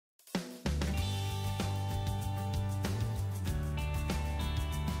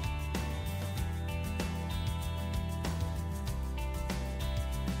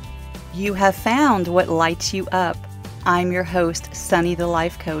You have found what lights you up. I'm your host, Sunny the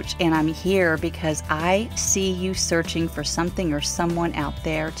Life Coach, and I'm here because I see you searching for something or someone out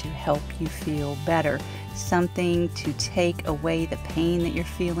there to help you feel better. Something to take away the pain that you're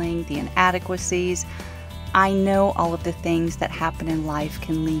feeling, the inadequacies. I know all of the things that happen in life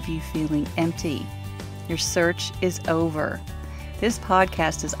can leave you feeling empty. Your search is over. This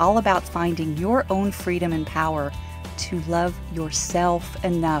podcast is all about finding your own freedom and power to love yourself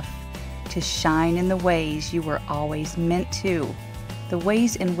enough to shine in the ways you were always meant to, the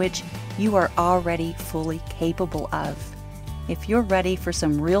ways in which you are already fully capable of. If you're ready for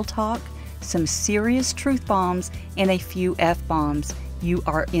some real talk, some serious truth bombs, and a few F-bombs, you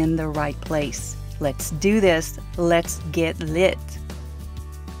are in the right place. Let's do this. Let's get lit.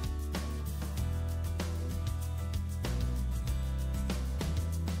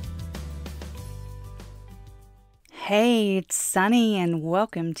 Hey, it's Sunny and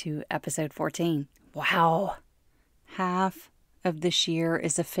welcome to episode 14. Wow, half of this year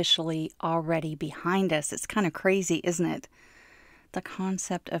is officially already behind us. It's kind of crazy, isn't it? The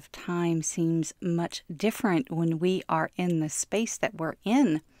concept of time seems much different when we are in the space that we're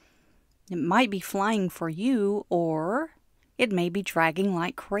in. It might be flying for you, or it may be dragging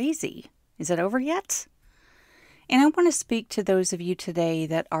like crazy. Is it over yet? And I want to speak to those of you today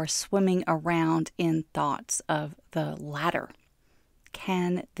that are swimming around in thoughts of the latter.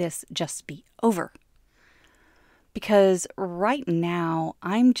 Can this just be over? Because right now,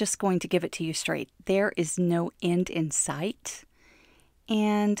 I'm just going to give it to you straight. There is no end in sight.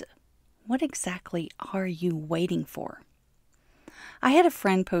 And what exactly are you waiting for? I had a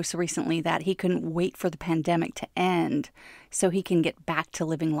friend post recently that he couldn't wait for the pandemic to end so he can get back to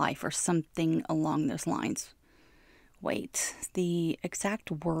living life or something along those lines. Wait, the exact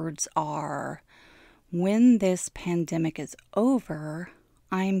words are, when this pandemic is over,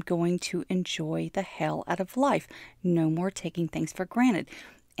 I'm going to enjoy the hell out of life. No more taking things for granted.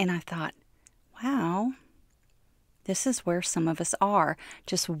 And I thought, wow, this is where some of us are,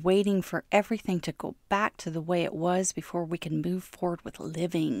 just waiting for everything to go back to the way it was before we can move forward with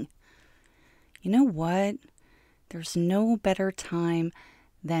living. You know what? There's no better time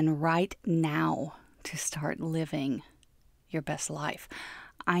than right now to start living your best life.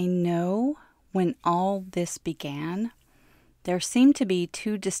 I know when all this began, there seemed to be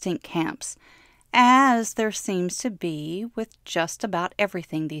two distinct camps, as there seems to be with just about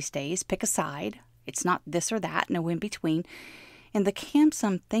everything these days. Pick a side. It's not this or that, no in between. And the camps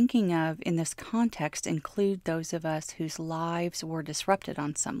I'm thinking of in this context include those of us whose lives were disrupted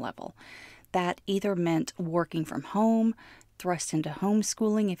on some level. That either meant working from home, thrust into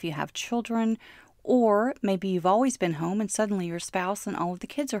homeschooling if you have children, or maybe you've always been home and suddenly your spouse and all of the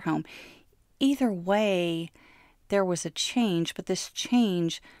kids are home. Either way, there was a change, but this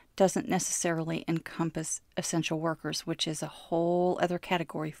change doesn't necessarily encompass essential workers, which is a whole other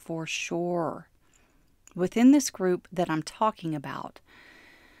category for sure. Within this group that I'm talking about,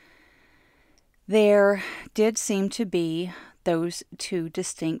 there did seem to be those two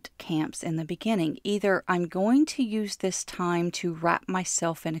distinct camps in the beginning. Either I'm going to use this time to wrap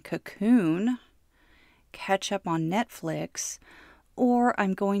myself in a cocoon, catch up on Netflix, or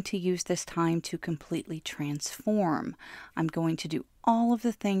I'm going to use this time to completely transform. I'm going to do all of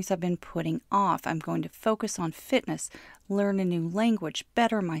the things I've been putting off. I'm going to focus on fitness, learn a new language,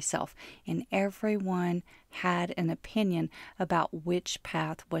 better myself. And everyone had an opinion about which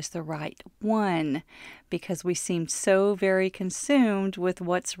path was the right one, because we seem so very consumed with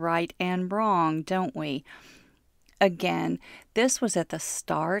what's right and wrong, don't we? Again, this was at the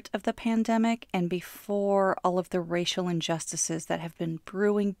start of the pandemic and before all of the racial injustices that have been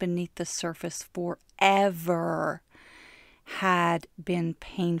brewing beneath the surface forever had been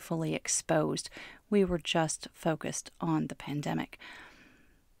painfully exposed. We were just focused on the pandemic.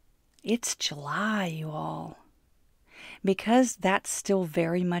 It's July, you all. Because that's still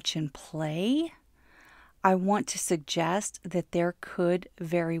very much in play, I want to suggest that there could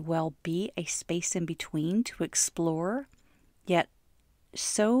very well be a space in between to explore, yet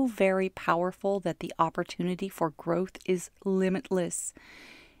so very powerful that the opportunity for growth is limitless.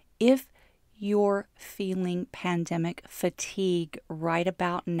 If you're feeling pandemic fatigue right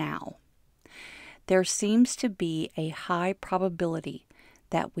about now, there seems to be a high probability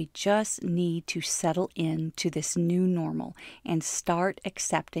that we just need to settle into this new normal and start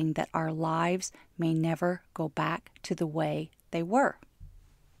accepting that our lives may never go back to the way they were.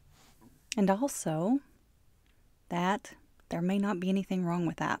 And also that there may not be anything wrong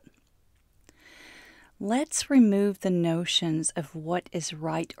with that. Let's remove the notions of what is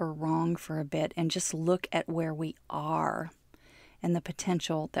right or wrong for a bit and just look at where we are. and the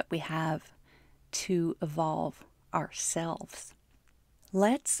potential that we have to evolve ourselves.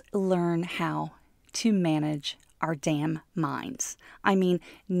 Let's learn how to manage our damn minds. I mean,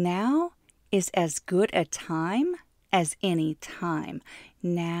 now is as good a time as any time.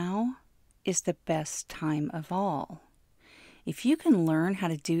 Now is the best time of all. If you can learn how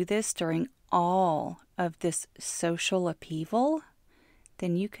to do this during all of this social upheaval,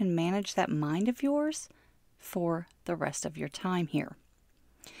 then you can manage that mind of yours for the rest of your time here.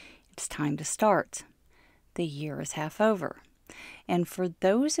 It's time to start. The year is half over. And for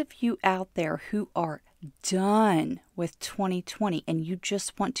those of you out there who are done with 2020 and you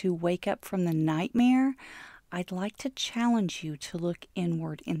just want to wake up from the nightmare, I'd like to challenge you to look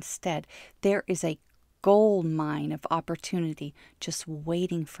inward instead. There is a gold mine of opportunity just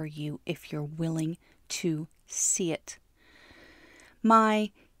waiting for you if you're willing to see it.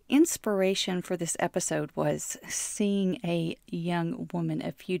 My inspiration for this episode was seeing a young woman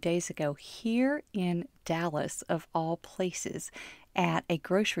a few days ago here in Dallas, of all places, at a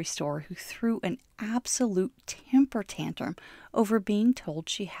grocery store who threw an absolute temper tantrum over being told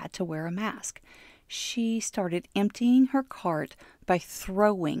she had to wear a mask. She started emptying her cart by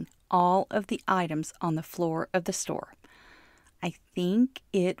throwing all of the items on the floor of the store. I think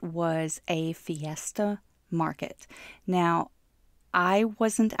it was a fiesta market. Now, I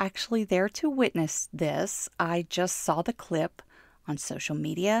wasn't actually there to witness this. I just saw the clip on social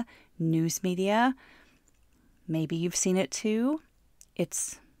media, news media. Maybe you've seen it too.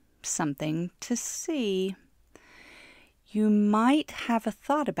 It's something to see. You might have a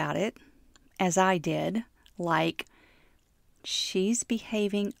thought about it, as I did, like, she's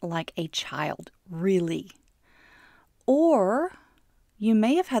behaving like a child, really. Or you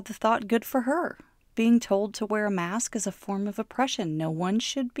may have had the thought, good for her. Being told to wear a mask is a form of oppression. No one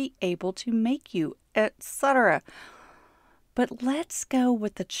should be able to make you, etc. But let's go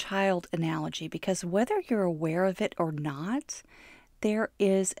with the child analogy, because whether you're aware of it or not, there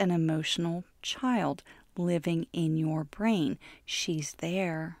is an emotional child living in your brain. She's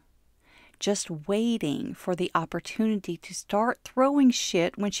there, just waiting for the opportunity to start throwing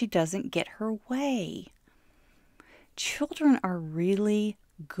shit when she doesn't get her way. Children are really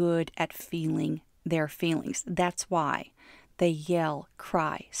good at feeling their feelings. That's why they yell,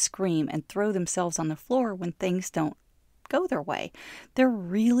 cry, scream, and throw themselves on the floor when things don't go their way. They're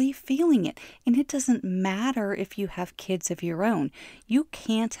really feeling it. And it doesn't matter if you have kids of your own. You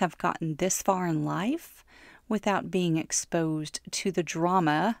can't have gotten this far in life without being exposed to the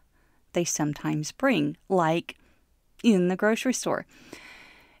drama they sometimes bring, like in the grocery store.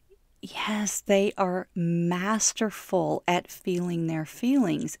 Yes, they are masterful at feeling their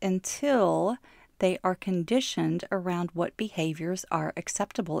feelings until they are conditioned around what behaviors are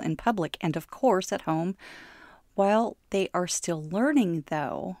acceptable in public and, of course, at home. While they are still learning,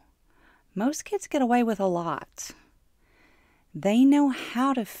 though, most kids get away with a lot. They know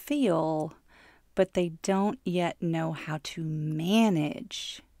how to feel, but they don't yet know how to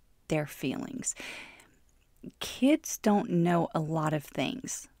manage their feelings. Kids don't know a lot of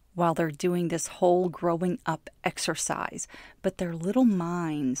things while they're doing this whole growing up exercise, but their little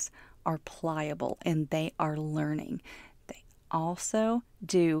minds are pliable and they are learning. They also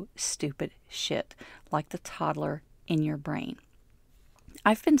do stupid shit like the toddler in your brain.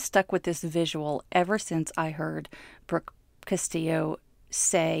 I've been stuck with this visual ever since I heard Brooke Castillo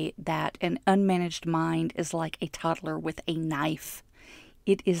say that an unmanaged mind is like a toddler with a knife.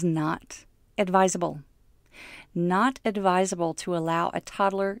 It is not advisable. Not advisable to allow a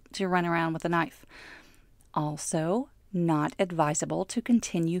toddler to run around with a knife. Also, not advisable to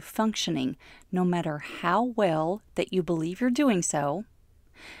continue functioning, no matter how well that you believe you're doing so.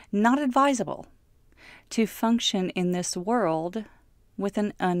 Not advisable to function in this world with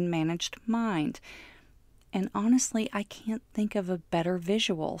an unmanaged mind. And honestly, I can't think of a better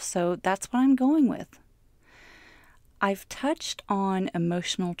visual, so that's what I'm going with. I've touched on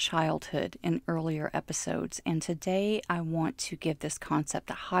emotional childhood in earlier episodes, and today I want to give this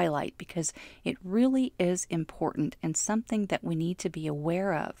concept a highlight because it really is important and something that we need to be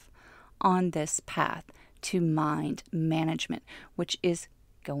aware of on this path to mind management, which is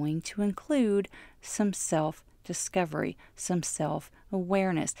going to include some self-discovery, some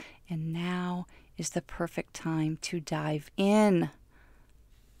self-awareness. And now is the perfect time to dive in.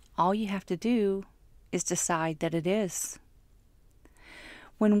 All you have to do is decide that it is.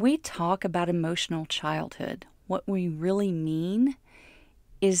 When we talk about emotional childhood, what we really mean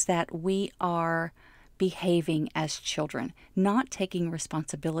is that we are behaving as children, not taking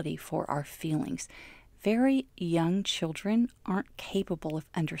responsibility for our feelings. Very young children aren't capable of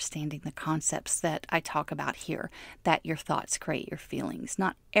understanding the concepts that I talk about here, that your thoughts create your feelings.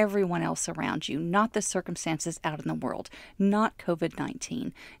 Not everyone else around you, not the circumstances out in the world, not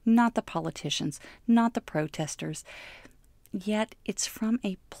COVID-19, not the politicians, not the protesters. Yet it's from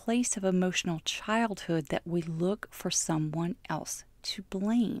a place of emotional childhood that we look for someone else to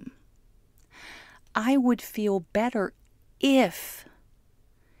blame. I would feel better if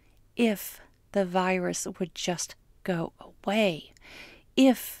the virus would just go away,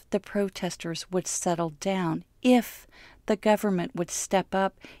 if the protesters would settle down, if the government would step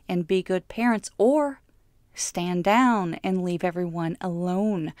up and be good parents, or stand down and leave everyone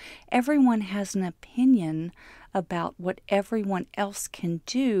alone. Everyone has an opinion about what everyone else can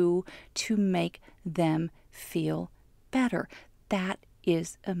do to make them feel better. That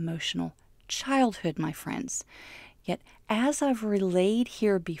is emotional childhood, my friends. Yet, as I've relayed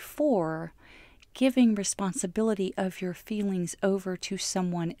here before, giving responsibility of your feelings over to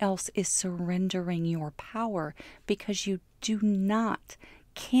someone else is surrendering your power, because you do not,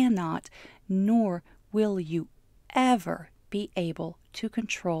 cannot, nor will you ever be able to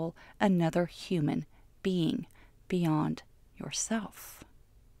control another human being beyond yourself.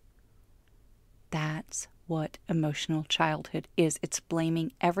 That's what emotional childhood is. It's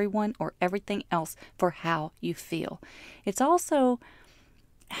blaming everyone or everything else for how you feel. It's also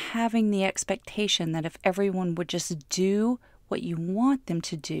having the expectation that if everyone would just do what you want them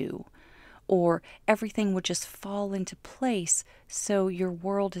to do, or everything would just fall into place so your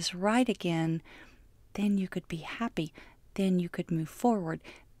world is right again, then you could be happy. Then you could move forward.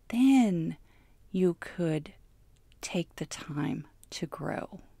 Then you could take the time to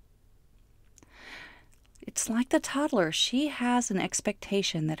grow. It's like the toddler. She has an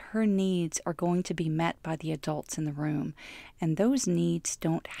expectation that her needs are going to be met by the adults in the room, and those needs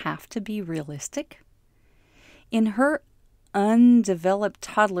don't have to be realistic. In her undeveloped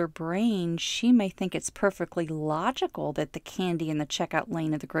toddler brain, she may think it's perfectly logical that the candy in the checkout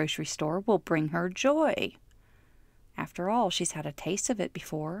lane of the grocery store will bring her joy. After all, she's had a taste of it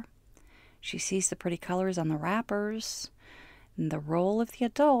before. She sees the pretty colors on the wrappers. And the role of the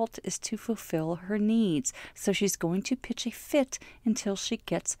adult is to fulfill her needs. So she's going to pitch a fit until she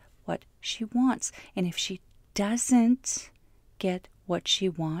gets what she wants. And if she doesn't get what she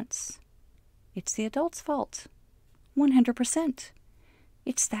wants, it's the adult's fault. 100%.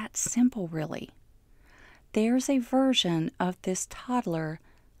 It's that simple, really. There's a version of this toddler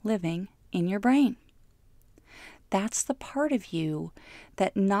living in your brain. That's the part of you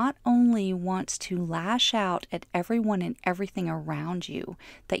that not only wants to lash out at everyone and everything around you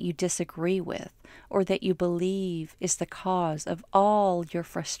that you disagree with or that you believe is the cause of all your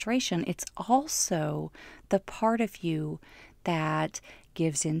frustration, it's also the part of you that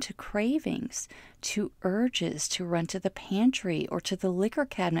gives in to cravings, to urges to run to the pantry or to the liquor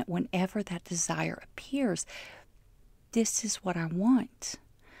cabinet whenever that desire appears. This is what I want.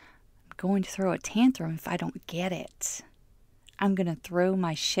 Going to throw a tantrum if I don't get it. I'm going to throw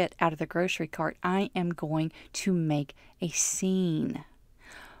my shit out of the grocery cart. I am going to make a scene.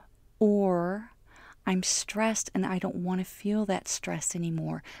 Or I'm stressed and I don't want to feel that stress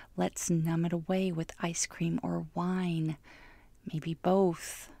anymore. Let's numb it away with ice cream or wine. Maybe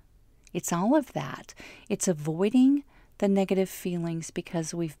both. It's all of that. It's avoiding the negative feelings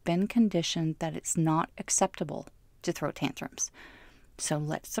because we've been conditioned that it's not acceptable to throw tantrums. So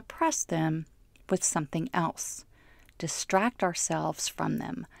let's suppress them with something else. Distract ourselves from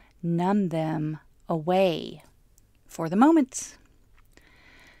them. Numb them away for the moment.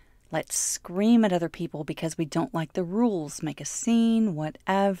 Let's scream at other people because we don't like the rules. Make a scene,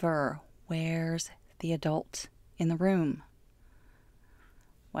 whatever. Where's the adult in the room?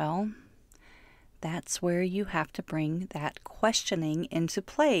 Well, that's where you have to bring that questioning into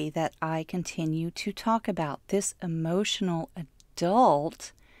play that I continue to talk about. This emotional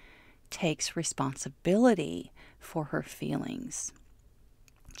adult takes responsibility for her feelings.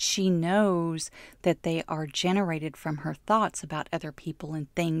 She knows that they are generated from her thoughts about other people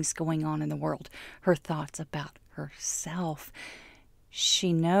and things going on in the world, her thoughts about herself.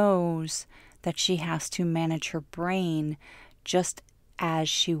 She knows that she has to manage her brain just as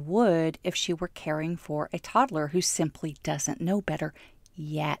she would if she were caring for a toddler who simply doesn't know better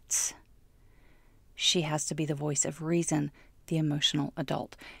yet. She has to be the voice of reason, the emotional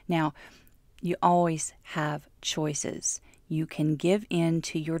adult. Now, you always have choices. You can give in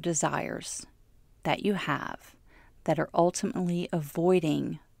to your desires that you have that are ultimately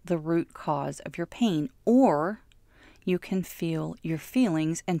avoiding the root cause of your pain, or you can feel your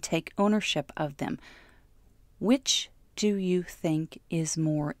feelings and take ownership of them. Which do you think is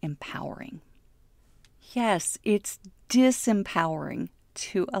more empowering? Yes, it's disempowering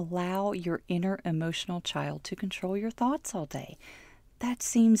to allow your inner emotional child to control your thoughts all day. That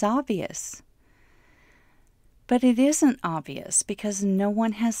seems obvious. But it isn't obvious because no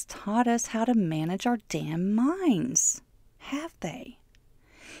one has taught us how to manage our damn minds, have they?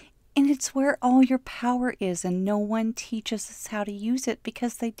 And it's where all your power is, and no one teaches us how to use it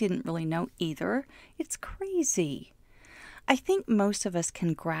because they didn't really know either. It's crazy. I think most of us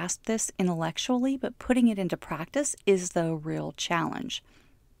can grasp this intellectually, but putting it into practice is the real challenge.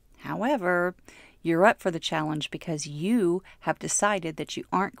 However, you're up for the challenge because you have decided that you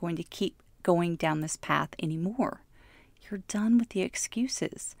aren't going to keep going down this path anymore. You're done with the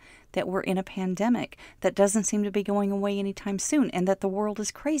excuses that we're in a pandemic that doesn't seem to be going away anytime soon and that the world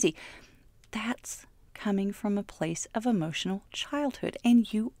is crazy. That's coming from a place of emotional childhood,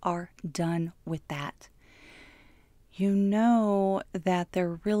 and you are done with that. You know that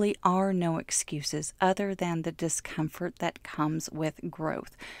there really are no excuses other than the discomfort that comes with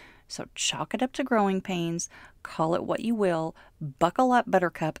growth. So chalk it up to growing pains, call it what you will, buckle up,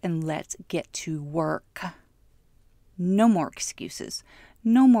 Buttercup, and let's get to work. No more excuses.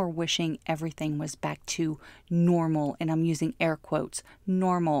 No more wishing everything was back to normal, and I'm using air quotes,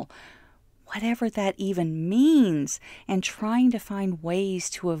 normal. Whatever that even means, and trying to find ways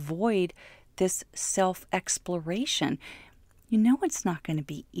to avoid this self-exploration. You know it's not going to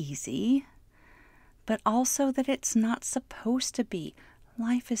be easy, but also that it's not supposed to be.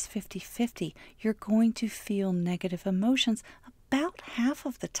 Life is 50-50. You're going to feel negative emotions about half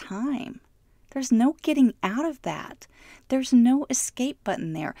of the time. There's no getting out of that. There's no escape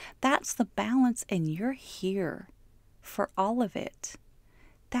button there. That's the balance, and you're here for all of it.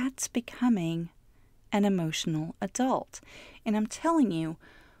 That's becoming an emotional adult. And I'm telling you,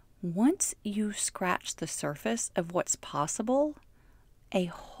 once you scratch the surface of what's possible, a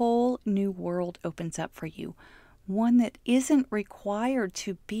whole new world opens up for you. One that isn't required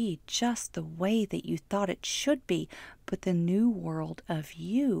to be just the way that you thought it should be, but the new world of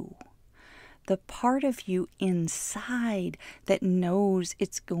you. The part of you inside that knows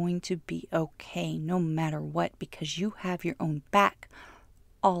it's going to be okay no matter what, because you have your own back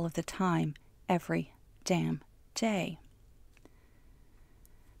all of the time, every damn day.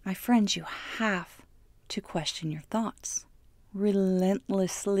 My friends, you have to question your thoughts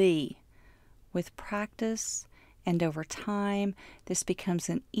relentlessly. With practice and over time, this becomes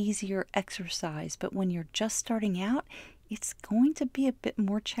an easier exercise. But when you're just starting out, it's going to be a bit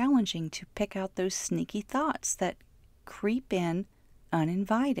more challenging to pick out those sneaky thoughts that creep in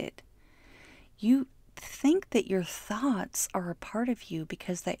uninvited. You think that your thoughts are a part of you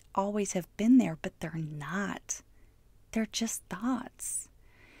because they always have been there, but they're not. They're just thoughts.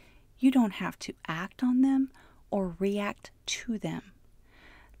 You don't have to act on them or react to them.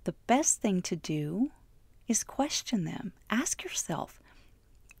 The best thing to do is question them. Ask yourself,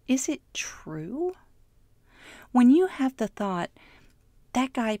 is it true? When you have the thought,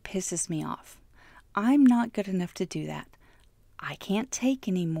 that guy pisses me off. I'm not good enough to do that. I can't take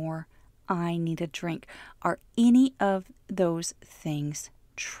anymore. I need a drink. Are any of those things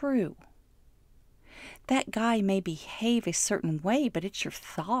true? That guy may behave a certain way, but it's your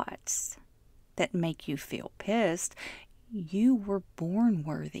thoughts that make you feel pissed. You were born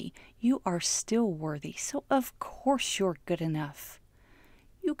worthy. You are still worthy. So of course you're good enough.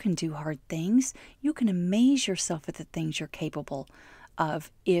 You can do hard things. You can amaze yourself at the things you're capable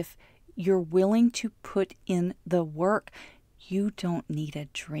of if you're willing to put in the work. You don't need a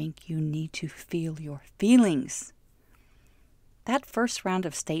drink. You need to feel your feelings. That first round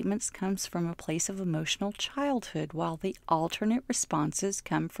of statements comes from a place of emotional childhood, while the alternate responses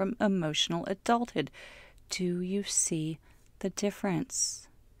come from emotional adulthood. Do you see the difference?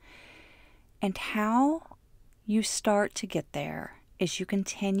 And how you start to get there is you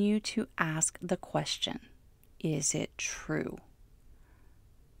continue to ask the question, is it true?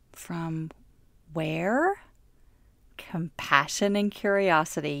 From where? Compassion and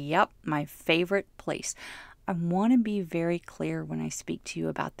curiosity. Yep, my favorite place. I want to be very clear when I speak to you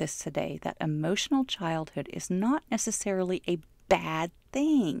about this today, that emotional childhood is not necessarily a bad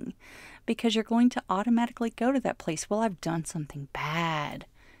thing, because you're going to automatically go to that place. Well, I've done something bad.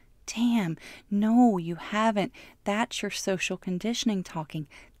 Damn, no, you haven't. That's your social conditioning talking.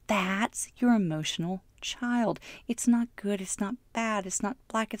 That's your emotional child. It's not good. It's not bad. It's not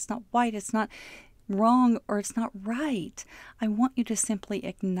black. It's not white. It's not wrong, or it's not right. I want you to simply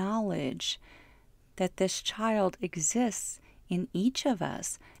acknowledge that this child exists in each of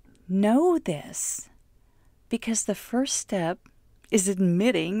us. Know this, because the first step is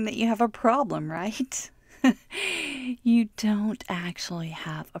admitting that you have a problem, right? You don't actually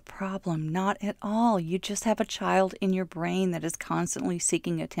have a problem, not at all. You just have a child in your brain that is constantly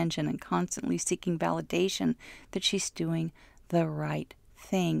seeking attention and constantly seeking validation that she's doing the right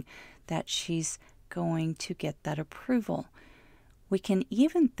thing, that she's going to get that approval. We can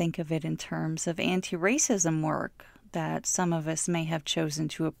even think of it in terms of anti-racism work that some of us may have chosen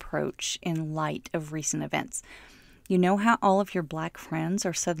to approach in light of recent events. You know how all of your black friends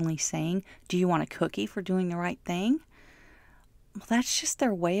are suddenly saying, "Do you want a cookie for doing the right thing?" Well, that's just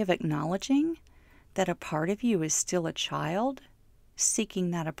their way of acknowledging that a part of you is still a child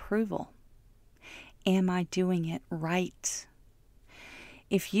seeking that approval. Am I doing it right?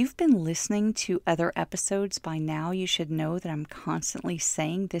 If you've been listening to other episodes by now, you should know that I'm constantly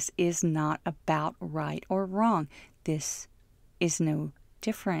saying this is not about right or wrong. This is no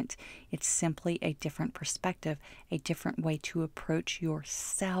different. It's simply a different perspective, a different way to approach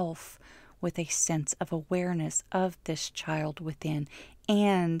yourself with a sense of awareness of this child within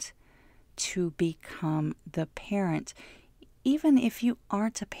and to become the parent. Even if you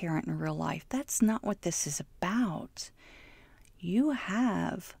aren't a parent in real life, that's not what this is about. You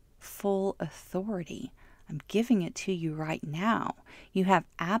have full authority. I'm giving it to you right now. You have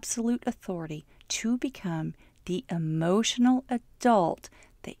absolute authority to become the emotional adult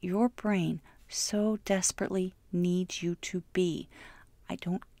that your brain so desperately needs you to be. I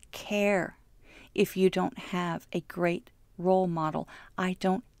don't care if you don't have a great role model. I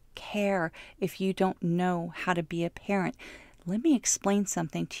don't care if you don't know how to be a parent. Let me explain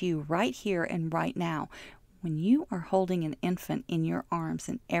something to you right here and right now. When you are holding an infant in your arms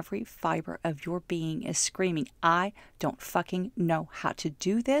and every fiber of your being is screaming, "I don't fucking know how to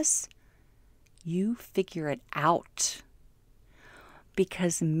do this," you figure it out.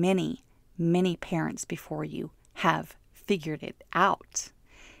 Because many, many parents before you have figured it out.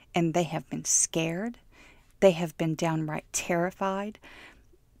 And they have been scared. They have been downright terrified.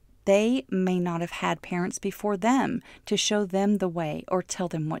 They may not have had parents before them to show them the way or tell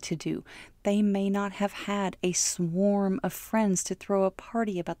them what to do. They may not have had a swarm of friends to throw a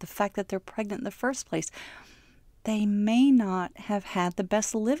party about the fact that they're pregnant in the first place. They may not have had the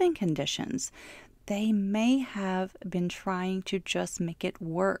best living conditions. They may have been trying to just make it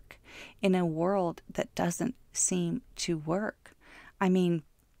work in a world that doesn't seem to work. I mean,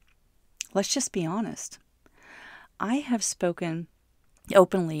 let's just be honest. I have spoken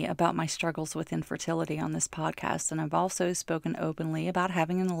openly about my struggles with infertility on this podcast, and I've also spoken openly about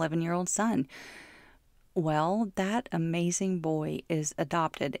having an 11-year-old son. Well, that amazing boy is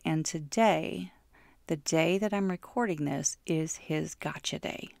adopted, and today, the day that I'm recording this, is his gotcha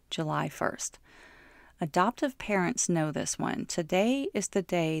day, July 1st. Adoptive parents know this one. Today is the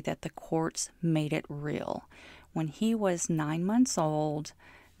day that the courts made it real. When he was 9 months old,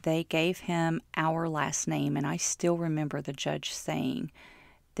 they gave him our last name, and I still remember the judge saying,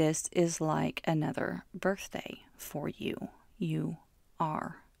 "This is like another birthday for you. You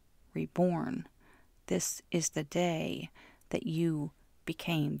are reborn. This is the day that you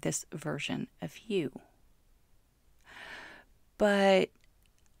became this version of you." But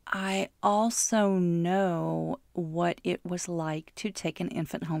I also know what it was like to take an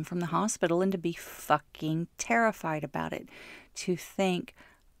infant home from the hospital and to be fucking terrified about it. To think,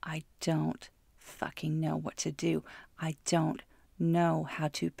 I don't fucking know what to do. I don't know how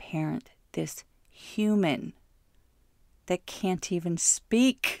to parent this human that can't even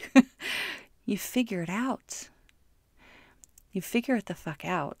speak. You figure it out. You figure it the fuck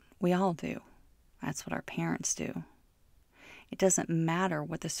out. We all do. That's what our parents do. It doesn't matter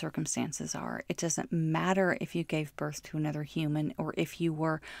what the circumstances are. It doesn't matter if you gave birth to another human or if you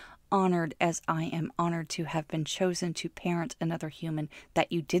were honored, as I am honored to have been chosen to parent another human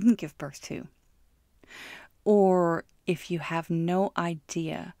that you didn't give birth to. Or if you have no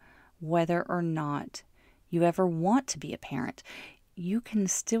idea whether or not you ever want to be a parent, you can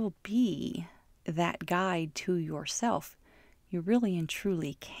still be that guide to yourself. You really and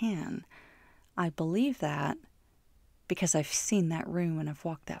truly can. I believe that because I've seen that room and I've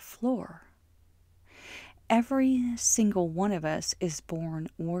walked that floor. Every single one of us is born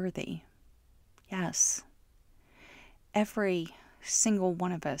worthy. Yes. Every single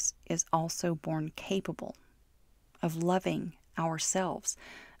one of us is also born capable of loving ourselves,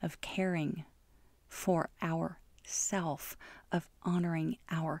 of caring for ourself, of honoring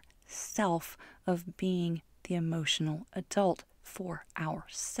ourself, of being the emotional adult for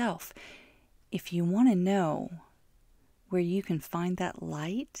ourself. If you want to know where you can find that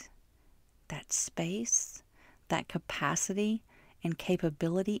light, that space, that capacity and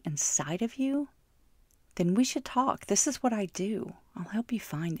capability inside of you, then we should talk. This is what I do. I'll help you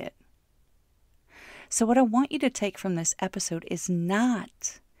find it. So, what I want you to take from this episode is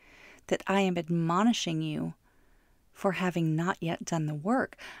not that I am admonishing you for having not yet done the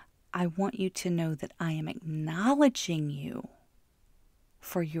work. I want you to know that I am acknowledging you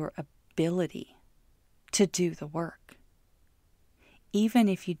for your ability to do the work. Even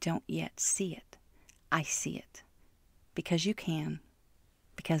if you don't yet see it, I see it. Because you can.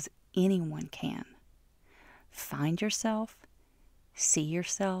 Because anyone can. Find yourself, see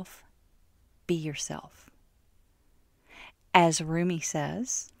yourself, be yourself. As Rumi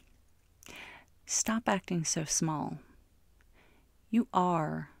says, stop acting so small. You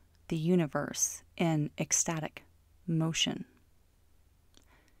are the universe in ecstatic motion.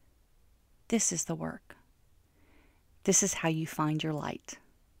 This is the work. This is how you find your light.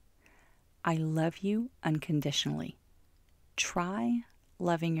 I love you unconditionally. Try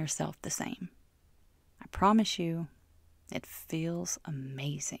loving yourself the same. I promise you, it feels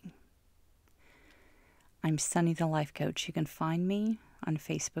amazing. I'm Sunny the Life Coach. You can find me on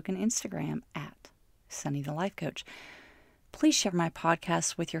Facebook and Instagram at Sunny the Life Coach. Please share my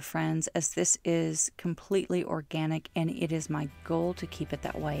podcast with your friends, as this is completely organic and it is my goal to keep it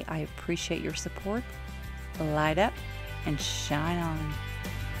that way. I appreciate your support. Light up and shine on.